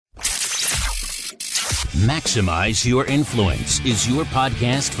Maximize Your Influence is your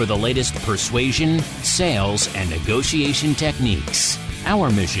podcast for the latest persuasion, sales, and negotiation techniques. Our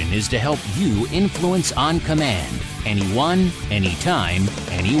mission is to help you influence on command, anyone, anytime,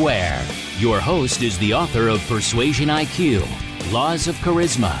 anywhere. Your host is the author of Persuasion IQ, Laws of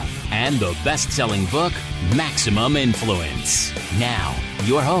Charisma, and the best-selling book, Maximum Influence. Now,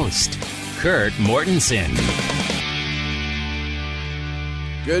 your host, Kurt Mortensen.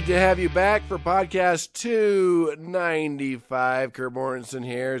 Good to have you back for podcast 295. Kurt Mortensen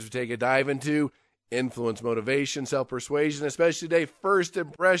here as we take a dive into influence, motivation, self-persuasion, especially today, first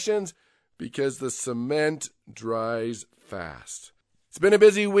impressions, because the cement dries fast. It's been a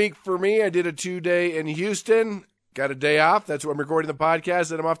busy week for me. I did a 2-day in Houston, got a day off. That's what I'm recording the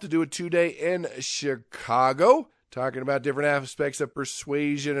podcast, and I'm off to do a 2-day in Chicago, talking about different aspects of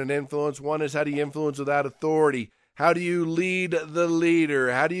persuasion and influence. One is, how do you influence without authority? How do you lead the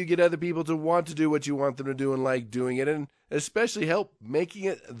leader? How do you get other people to want to do what you want them to do and like doing it, and especially help making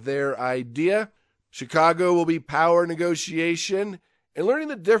it their idea? Chicago will be power negotiation and learning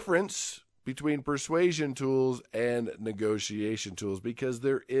the difference between persuasion tools and negotiation tools, because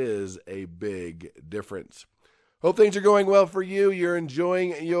there is a big difference. Hope things are going well for you. You're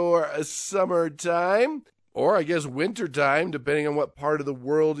enjoying your summertime, or I guess wintertime, depending on what part of the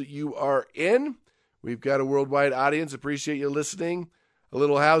world you are in. We've got a worldwide audience. Appreciate you listening. A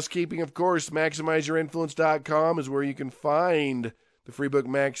little housekeeping, of course. MaximizeYourInfluence.com is where you can find the free book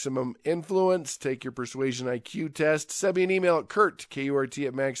Maximum Influence. Take your Persuasion IQ test. Send me an email at Kurt, K-U-R-T,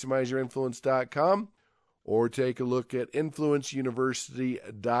 at MaximizeYourInfluence.com. Or take a look at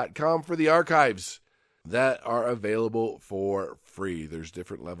InfluenceUniversity.com for the archives that are available for free. There's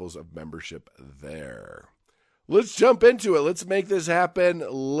different levels of membership there. Let's jump into it. Let's make this happen.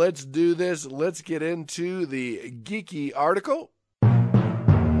 Let's do this. Let's get into the geeky article.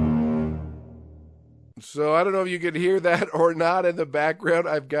 So I don't know if you can hear that or not in the background.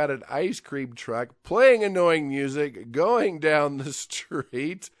 I've got an ice cream truck playing annoying music going down the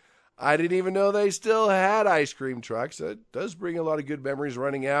street. I didn't even know they still had ice cream trucks. It does bring a lot of good memories,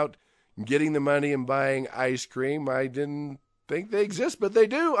 running out, getting the money and buying ice cream. I didn't think they exist, but they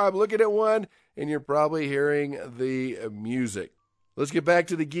do. I'm looking at one, and you're probably hearing the music. Let's get back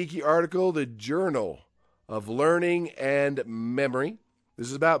to the geeky article, the Journal of Learning and Memory. This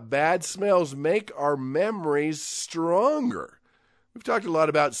is about bad smells make our memories stronger. We've talked a lot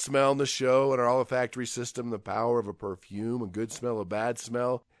about smell in the show and our olfactory system, the power of a perfume, a good smell, a bad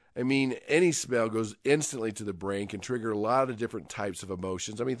smell. I mean, any smell goes instantly to the brain, can trigger a lot of different types of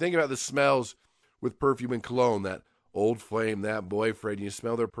emotions. I mean, think about the smells with perfume and cologne, that old flame, that boyfriend, you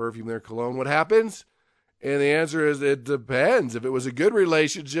smell their perfume, their cologne, what happens? And the answer is, it depends. If it was a good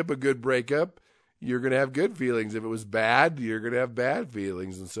relationship, a good breakup, you're going to have good feelings. If it was bad, you're going to have bad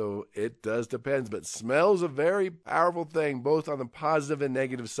feelings. And so it does depend. But smell is a very powerful thing, both on the positive and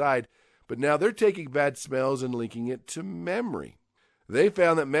negative side. But now they're taking bad smells and linking it to memory. They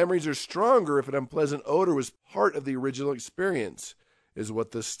found that memories are stronger if an unpleasant odor was part of the original experience, is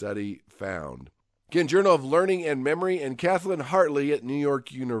what the study found. Again, Journal of Learning and Memory, and Kathleen Hartley at New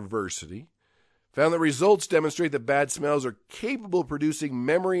York University found that results demonstrate that bad smells are capable of producing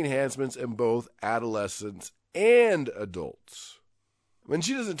memory enhancements in both adolescents and adults. And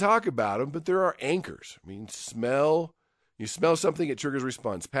she doesn't talk about them, but there are anchors. I mean, smell, you smell something, it triggers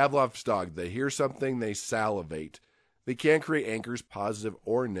response. Pavlov's dog, they hear something, they salivate. They can create anchors, positive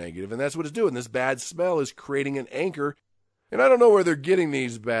or negative, and that's what it's doing. This bad smell is creating an anchor. And I don't know where they're getting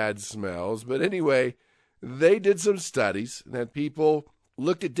these bad smells, but anyway, they did some studies that people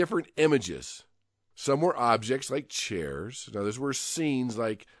looked at different images. Some were objects like chairs, and others were scenes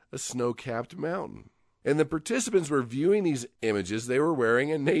like a snow-capped mountain. And the participants were viewing these images. They were wearing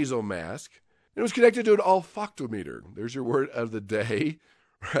a nasal mask. It was connected to an olfactometer. There's your word of the day,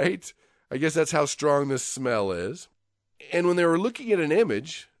 right? I guess that's how strong this smell is. And when they were looking at an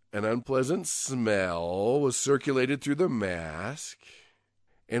image, an unpleasant smell was circulated through the mask.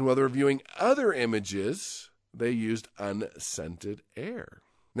 And while they were viewing other images, they used unscented air.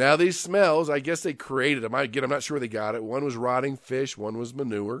 Now, these smells, I guess they created them. Again, I'm not sure where they got it. One was rotting fish. One was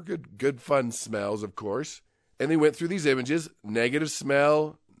manure. Good fun smells, of course. And they went through these images. Negative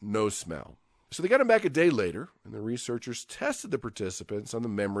smell, no smell. So they got them back a day later, and the researchers tested the participants on the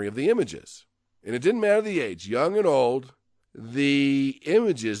memory of the images. And it didn't matter the age, young and old. The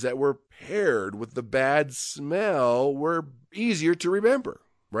images that were paired with the bad smell were easier to remember,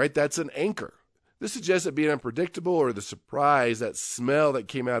 right? That's an anchor. This suggests that being unpredictable or the surprise, that smell that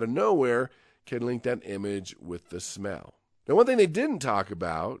came out of nowhere, can link that image with the smell. Now, one thing they didn't talk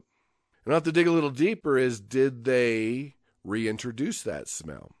about, and I'll have to dig a little deeper, is did they reintroduce that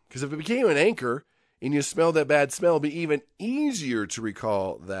smell? Because if it became an anchor and you smell that bad smell, it'll be even easier to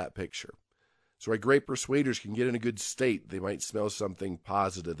recall that picture. So great persuaders can get in a good state. They might smell something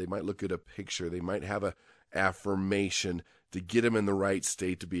positive. They might look at a picture. They might have an affirmation to get them in the right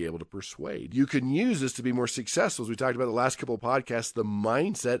state to be able to persuade. You can use this to be more successful. As we talked about the last couple of podcasts, the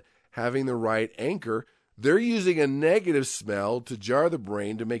mindset, having the right anchor. They're using a negative smell to jar the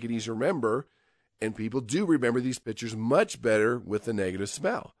brain to make it easy to remember, and people do remember these pictures much better with the negative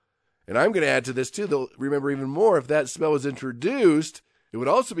smell. And I'm going to add to this too, they'll remember even more if that smell was introduced. It would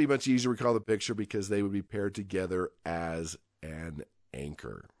also be much easier to recall the picture because they would be paired together as an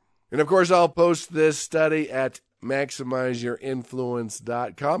anchor. And of course, I'll post this study at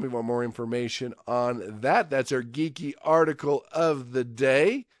MaximizeYourInfluence.com. If you want more information on that, that's our geeky article of the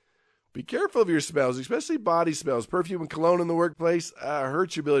day. Be careful of your smells, especially body smells. Perfume and cologne in the workplace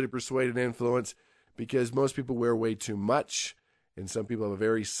hurts your ability to persuade and influence because most people wear way too much, and some people have a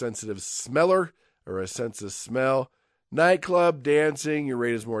very sensitive smeller or a sense of smell. Nightclub, dancing, your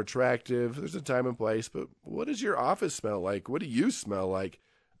rate is more attractive. There's a time and place, but what does your office smell like? What do you smell like?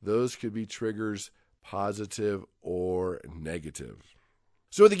 Those could be triggers, positive or negative.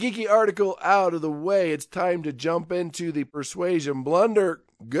 So with the geeky article out of the way, it's time to jump into the persuasion blunder.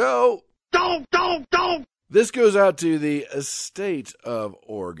 Go! Don't! This goes out to the state of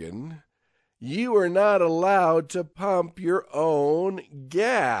Oregon. You are not allowed to pump your own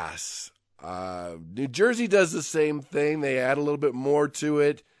gas. New Jersey does the same thing. They add a little bit more to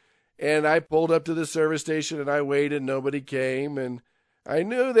it. And I pulled up to the service station and I waited. Nobody came. And I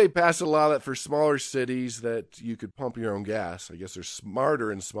knew they passed a law that for smaller cities that you could pump your own gas. I guess they're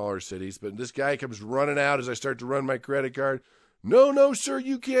smarter in smaller cities. But this guy comes running out as I start to run my credit card. No, sir,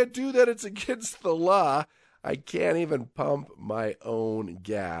 you can't do that. It's against the law. I can't even pump my own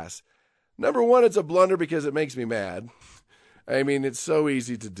gas. Number one, it's a blunder because it makes me mad. I mean, it's so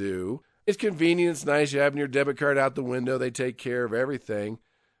easy to do. It's convenient. It's nice. You're having your debit card out the window. They take care of everything.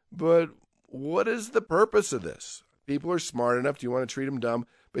 But what is the purpose of this? People are smart enough. Do you want to treat them dumb?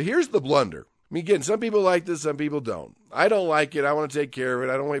 But here's the blunder. I mean, again, some people like this, some people don't. I don't like it. I want to take care of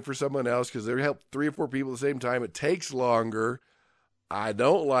it. I don't wait for someone else because they help 3 or 4 people at the same time. It takes longer. I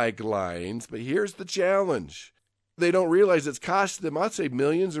don't like lines, but here's the challenge. They don't realize it's cost them, I'd say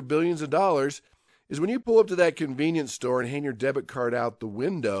millions or billions of dollars, is when you pull up to that convenience store and hang your debit card out the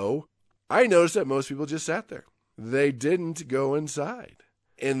window, I noticed that most people just sat there. They didn't go inside.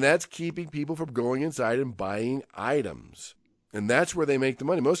 And that's keeping people from going inside and buying items. And that's where they make the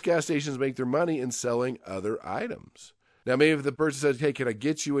money. Most gas stations make their money in selling other items. Now, maybe if the person says, hey, can I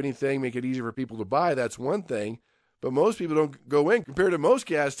get you anything, make it easier for people to buy, that's one thing. But most people don't go in. Compared to most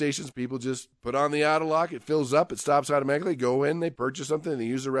gas stations, people just put on the auto lock, it fills up, it stops automatically, go in, they purchase something, they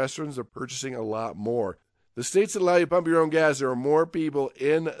use the restrooms, they're purchasing a lot more. The states that allow you to pump your own gas, there are more people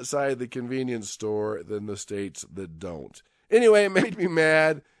inside the convenience store than the states that don't. Anyway, it made me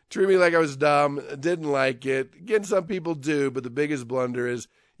mad, treated me like I was dumb, didn't like it. Again, some people do, but the biggest blunder is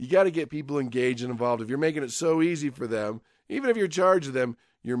you got to get people engaged and involved. If you're making it so easy for them, even if you're charging them,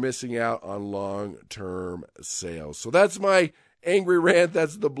 you're missing out on long-term sales. So that's my angry rant.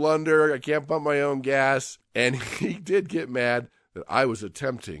 That's the blunder. I can't pump my own gas. And he did get mad that I was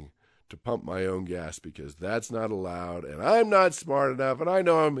attempting to pump my own gas because that's not allowed. And I'm not smart enough. And I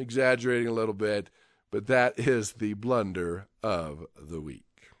know I'm exaggerating a little bit, but that is the blunder of the week.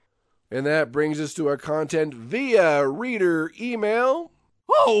 And that brings us to our content via reader email.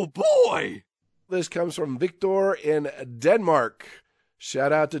 Oh, boy! This comes from Victor in Denmark.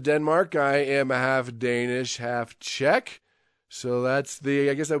 Shout out to Denmark. I am half Danish, half Czech. So I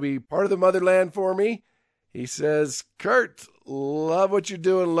guess that'll be part of the motherland for me. He says, Kurt, love what you're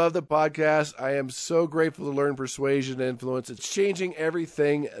doing. Love the podcast. I am so grateful to learn persuasion and influence. It's changing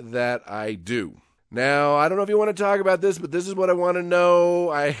everything that I do. Now, I don't know if you want to talk about this, but this is what I want to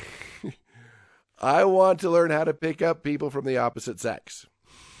know. I want to learn how to pick up people from the opposite sex.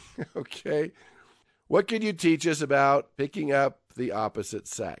 Okay. What can you teach us about picking up the opposite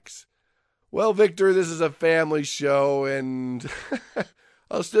sex? Well, Victor, this is a family show, and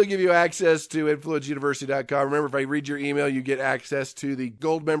I'll still give you access to InfluenceUniversity.com. Remember, if I read your email, you get access to the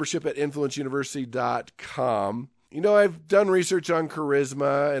gold membership at InfluenceUniversity.com. You know, I've done research on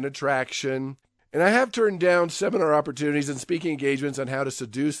charisma and attraction, and I have turned down seminar opportunities and speaking engagements on how to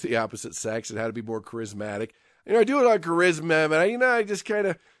seduce the opposite sex and how to be more charismatic. You know, I do it on charisma, but I just kind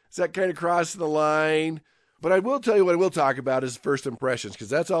of, is that kind of crossing the line? But I will tell you what I will talk about is first impressions, because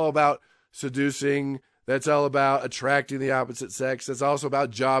that's all about seducing. That's all about attracting the opposite sex. That's also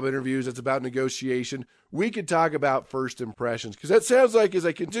about job interviews. That's about negotiation. We could talk about first impressions, because that sounds like, as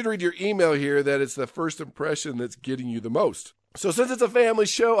I continue to read your email here, that it's the first impression that's getting you the most. So since it's a family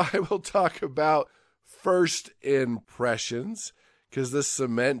show, I will talk about first impressions because the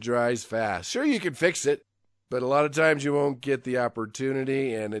cement dries fast. Sure, you can fix it, but a lot of times you won't get the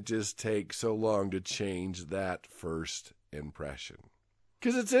opportunity, and it just takes so long to change that first impression.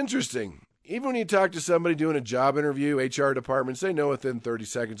 Because it's interesting. Even when you talk to somebody doing a job interview, HR departments, they know within 30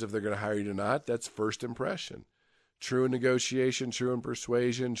 seconds if they're going to hire you or not. That's first impression. True in negotiation, true in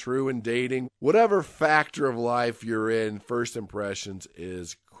persuasion, true in dating. Whatever factor of life you're in, first impressions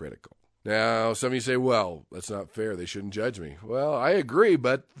is critical. Now, some of you say, well, that's not fair. They shouldn't judge me. Well, I agree,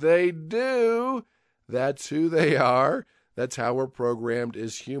 but they do. That's who they are. That's how we're programmed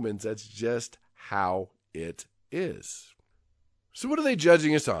as humans. That's just how it is. So what are they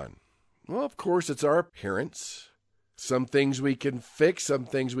judging us on? Well, of course, it's our appearance. Some things we can fix, some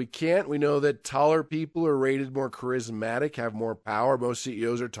things we can't. We know that taller people are rated more charismatic, have more power. Most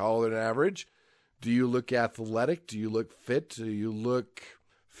CEOs are taller than average. Do you look athletic? Do you look fit? Do you look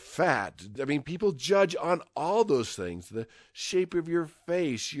fat? I mean, people judge on all those things. The shape of your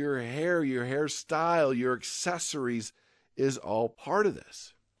face, your hairstyle, your accessories is all part of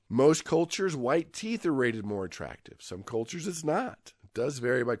this. Most cultures, white teeth are rated more attractive. Some cultures, it's not. It does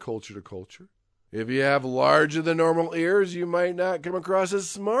vary by culture to culture. If you have larger than normal ears, you might not come across as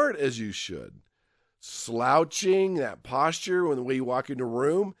smart as you should. Slouching, that posture, when the way you walk into a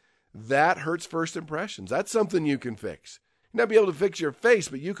room, that hurts first impressions. That's something you can fix. You may not be able to fix your face,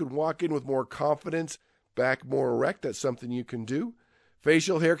 but you can walk in with more confidence, back more erect. That's something you can do.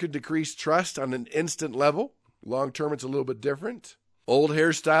 Facial hair can decrease trust on an instant level. Long term, it's a little bit different. Old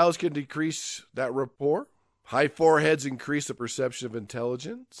hairstyles can decrease that rapport. High foreheads increase the perception of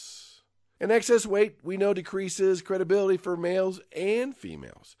intelligence. And excess weight, we know, decreases credibility for males and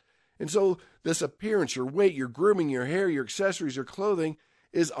females. And so this appearance, your weight, your grooming, your hair, your accessories, your clothing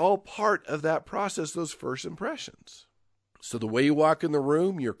is all part of that process, those first impressions. So the way you walk in the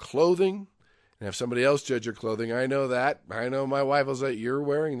room, your clothing, and have somebody else judge your clothing, I know that. I know my wife will say, you're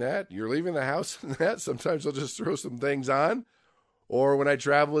wearing that. You're leaving the house in that. Sometimes I'll just throw some things on. Or when I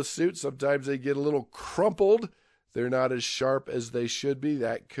travel with suits, sometimes they get a little crumpled. They're not as sharp as they should be.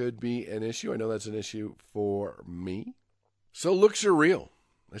 That could be an issue. I know that's an issue for me. So looks are real.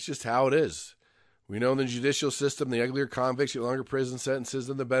 That's just how it is. We know in the judicial system, the uglier convicts get longer prison sentences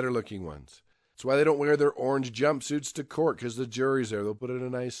than the better looking ones. That's why they don't wear their orange jumpsuits to court, because the jury's there. They'll put in a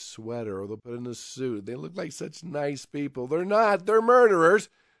nice sweater or they'll put in a suit. They look like such nice people. They're not. They're murderers.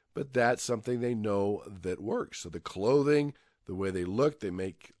 But that's something they know that works. So the clothing, the way they look, they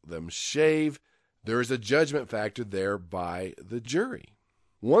make them shave. There is a judgment factor there by the jury.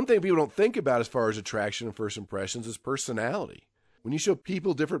 One thing people don't think about as far as attraction and first impressions is personality. When you show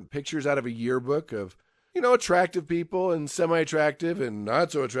people different pictures out of a yearbook of, attractive people and semi-attractive and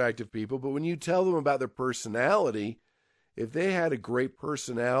not so attractive people, but when you tell them about their personality, if they had a great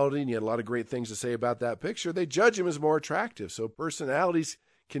personality and you had a lot of great things to say about that picture, they judge them as more attractive. So personalities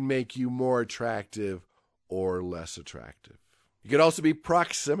can make you more attractive or less attractive. You could also be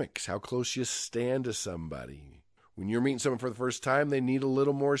proxemics, how close you stand to somebody. When you're meeting someone for the first time, they need a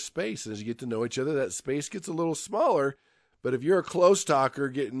little more space. And as you get to know each other, that space gets a little smaller. But if you're a close talker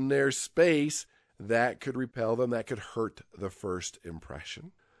getting their space, that could repel them. That could hurt the first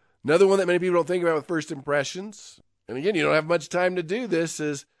impression. Another one that many people don't think about with first impressions, and again, you don't have much time to do this,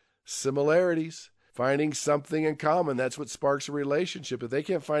 is similarities. Finding something in common. That's what sparks a relationship. If they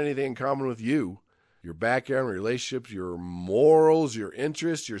can't find anything in common with you, your background, relationships, your morals, your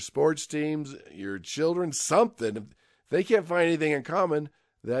interests, your sports teams, your children, something. If they can't find anything in common,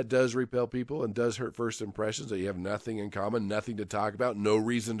 that does repel people and does hurt first impressions, that you have nothing in common, nothing to talk about, no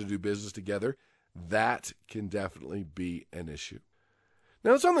reason to do business together. That can definitely be an issue.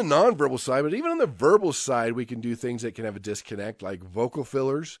 Now, it's on the nonverbal side, but even on the verbal side, we can do things that can have a disconnect, like vocal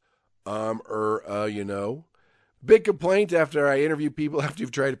fillers, Big complaint after I interview people after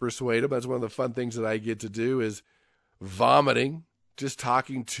you've tried to persuade them. That's one of the fun things that I get to do is vomiting, just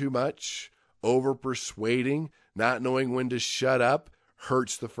talking too much, over-persuading, not knowing when to shut up,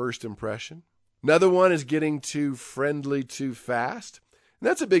 hurts the first impression. Another one is getting too friendly too fast. And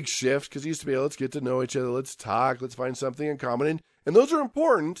that's a big shift because you used to be, let's get to know each other, let's talk, let's find something in common. And those are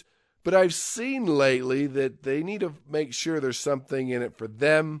important, but I've seen lately that they need to make sure there's something in it for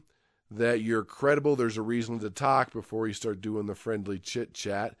them, that you're credible, there's a reason to talk before you start doing the friendly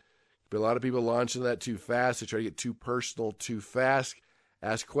chit-chat. But a lot of people launch into that too fast. They try to get too personal too fast,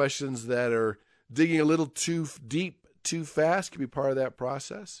 ask questions that are digging a little too deep too fast, can be part of that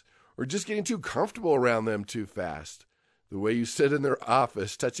process. Or just getting too comfortable around them too fast. The way you sit in their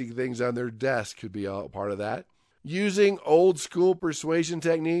office, touching things on their desk could be all part of that. Using old school persuasion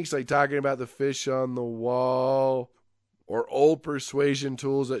techniques, like talking about the fish on the wall, or old persuasion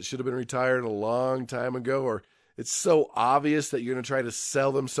tools that should have been retired a long time ago, or it's so obvious that you're going to try to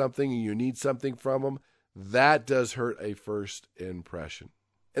sell them something and you need something from them, that does hurt a first impression.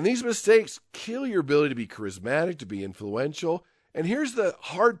 And these mistakes kill your ability to be charismatic, to be influential. And here's the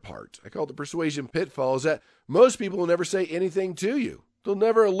hard part. I call it the persuasion pitfall, is that most people will never say anything to you. They'll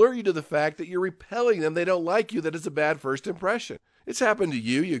never alert you to the fact that you're repelling them. They don't like you, that it's a bad first impression. It's happened to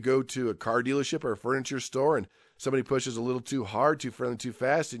you. You go to a car dealership or a furniture store and somebody pushes a little too hard, too friendly, too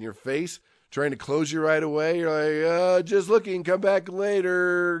fast in your face, trying to close you right away. You're like, just looking, come back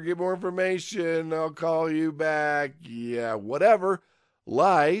later, get more information, I'll call you back. Yeah, whatever.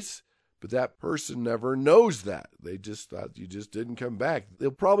 Lies. But that person never knows that. They just thought you just didn't come back.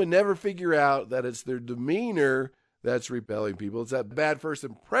 They'll probably never figure out that it's their demeanor that's repelling people. It's that bad first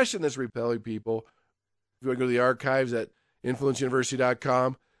impression that's repelling people. If you want to go to the archives at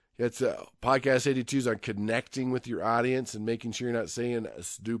influenceuniversity.com, it's podcast 82s on connecting with your audience and making sure you're not saying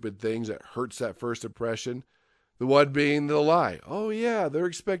stupid things that hurts that first impression. The one being the lie. Oh, yeah, they're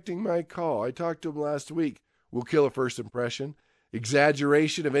expecting my call. I talked to them last week. Will kill a first impression.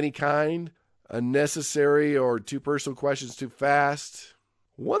 Exaggeration of any kind, unnecessary or too personal questions too fast.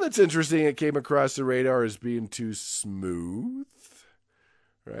 One that's interesting that came across the radar is being too smooth,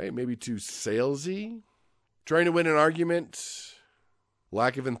 right? Maybe too salesy. Trying to win an argument,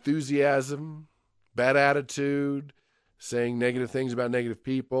 lack of enthusiasm, bad attitude, saying negative things about negative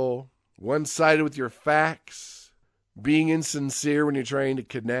people, one-sided with your facts, being insincere when you're trying to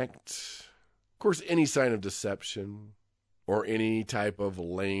connect. Of course, any sign of deception or any type of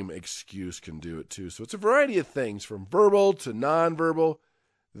lame excuse can do it too. So it's a variety of things from verbal to nonverbal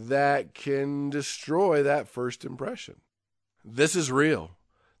that can destroy that first impression. This is real.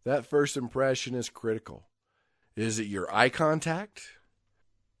 That first impression is critical. Is it your eye contact?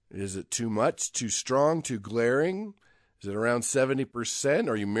 Is it too much, too strong, too glaring? Is it around 70%?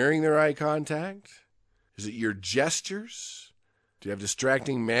 Are you mirroring their eye contact? Is it your gestures? Do you have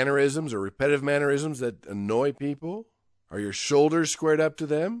distracting mannerisms or repetitive mannerisms that annoy people? Are your shoulders squared up to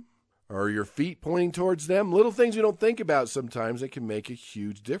them? Are your feet pointing towards them? Little things we don't think about sometimes that can make a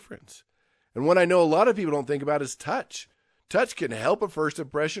huge difference. And what I know a lot of people don't think about is touch. Touch can help a first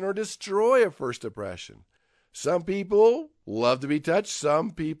impression or destroy a first impression. Some people love to be touched.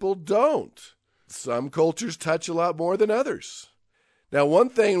 Some people don't. Some cultures touch a lot more than others. Now, one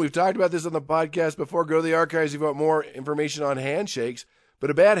thing, we've talked about this on the podcast before, go to the archives if you want more information on handshakes. But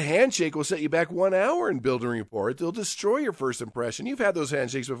a bad handshake will set you back 1 hour in building rapport. It'll destroy your first impression. You've had those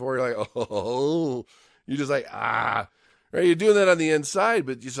handshakes before. You're like, oh, you're just like, right? You're doing that on the inside,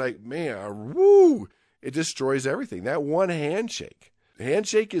 but just like, man, woo, it destroys everything. That one handshake.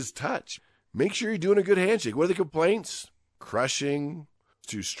 Handshake is touch. Make sure you're doing a good handshake. What are the complaints? Crushing,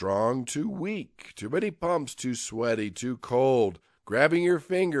 too strong, too weak, too many pumps, too sweaty, too cold, grabbing your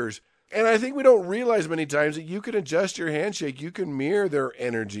fingers. And I think we don't realize many times that you can adjust your handshake. You can mirror their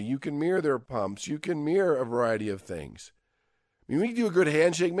energy. You can mirror their pumps. You can mirror a variety of things. When you do a good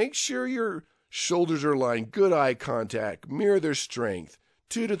handshake, make sure your shoulders are aligned, good eye contact, mirror their strength,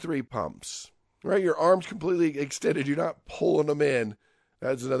 2 to 3 pumps, right? Your arms completely extended. You're not pulling them in.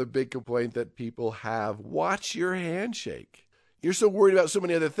 That's another big complaint that people have. Watch your handshake. You're so worried about so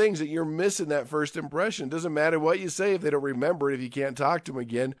many other things that you're missing that first impression. It doesn't matter what you say if they don't remember it, if you can't talk to them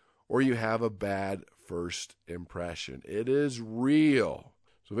again, or you have a bad first impression. It is real.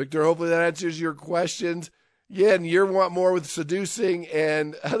 So, Victor, hopefully that answers your questions. Yeah, and you want more with seducing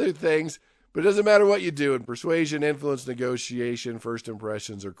and other things, but it doesn't matter what you do. In persuasion, influence, negotiation, first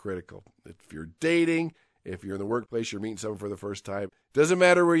impressions are critical. If you're dating, if you're in the workplace, you're meeting someone for the first time, doesn't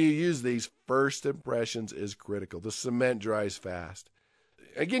matter where you use these, first impressions is critical. The cement dries fast.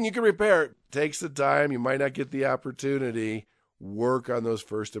 Again, you can repair it. It takes the time. You might not get the opportunity. Work on those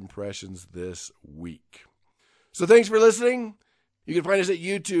first impressions this week. So thanks for listening. You can find us at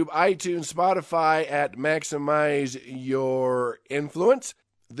YouTube, iTunes, Spotify at Maximize Your Influence.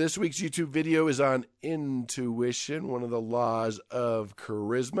 This week's YouTube video is on intuition, one of the laws of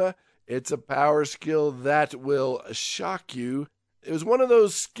charisma. It's a power skill that will shock you. It was one of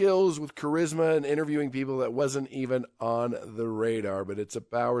those skills with charisma and interviewing people that wasn't even on the radar, but it's a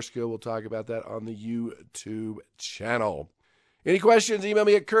power skill. We'll talk about that on the YouTube channel. Any questions, email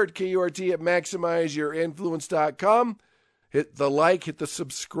me at Kurt, K-U-R-T, at MaximizeYourInfluence.com. Hit the like, hit the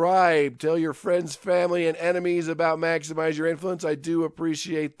subscribe. Tell your friends, family, and enemies about Maximize Your Influence. I do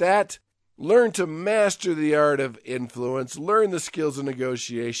appreciate that. Learn to master the art of influence. Learn the skills of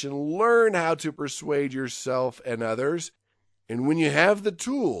negotiation. Learn how to persuade yourself and others. And when you have the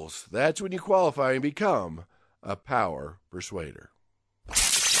tools, that's when you qualify and become a power persuader.